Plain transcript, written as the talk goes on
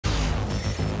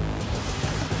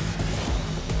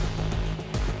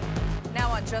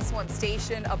on Just One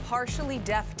Station, a partially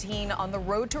deaf teen on the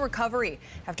road to recovery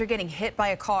after getting hit by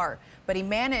a car. But he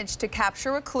managed to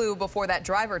capture a clue before that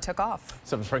driver took off.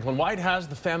 7's Franklin White has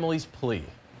the family's plea.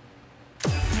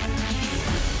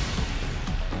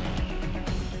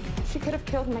 She could have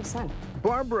killed my son.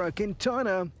 Barbara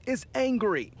Quintana is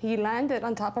angry He landed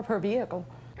on top of her vehicle.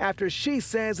 after she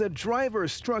says a driver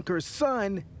struck her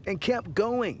son and kept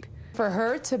going. For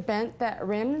her to bend that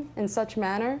rim in such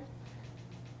manner,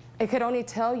 it could only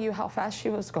tell you how fast she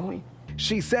was going.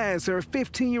 She says her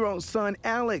 15-year-old son,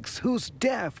 Alex, who's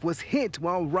deaf, was hit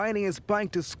while riding his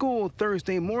bike to school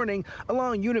Thursday morning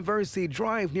along University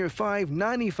Drive near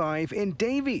 595 in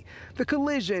Davie. The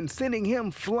collision sending him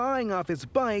flying off his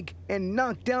bike and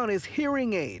knocked down his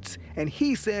hearing aids. And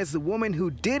he says the woman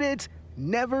who did it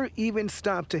never even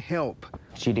stopped to help.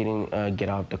 She didn't get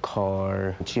out the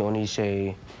car. She only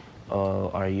say,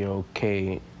 are you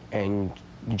okay? And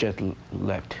just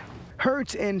left.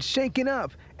 Hurt and shaken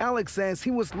up, Alex says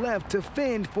he was left to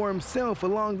fend for himself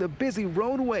along the busy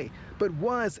roadway, but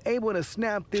was able to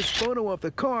snap this photo of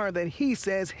the car that he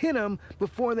says hit him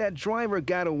before that driver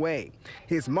got away.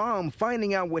 His mom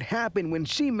finding out what happened when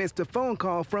she missed a phone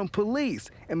call from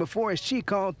police, and before she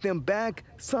called them back,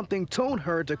 something told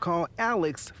her to call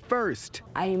Alex first.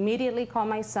 I immediately call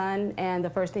my son, and the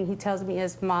first thing he tells me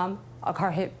is, "Mom, a car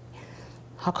hit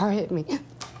me."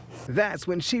 That's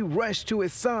when she rushed to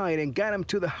his side and got him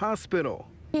to the hospital.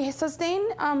 He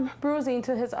sustained bruising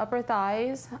to his upper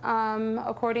thighs.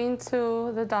 According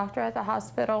to the doctor at the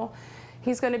hospital,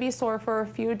 he's going to be sore for a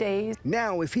few days.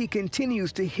 Now, as he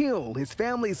continues to heal, his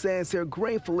family says they're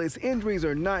grateful his injuries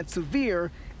are not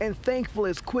severe and thankful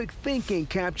his quick thinking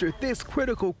captured this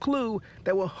critical clue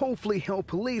that will hopefully help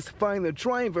police find the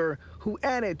driver who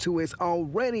added to his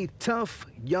already tough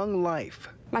young life.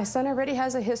 My son already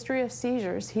has a history of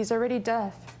seizures. He's already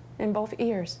deaf in both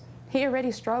ears. He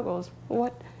already struggles.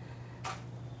 What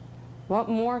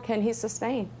more can he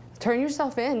sustain? Turn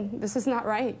yourself in. This is not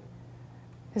right.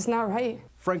 It's not right.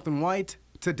 Franklin White,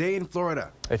 Today in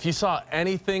Florida. If you saw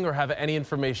anything or have any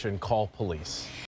information, call police.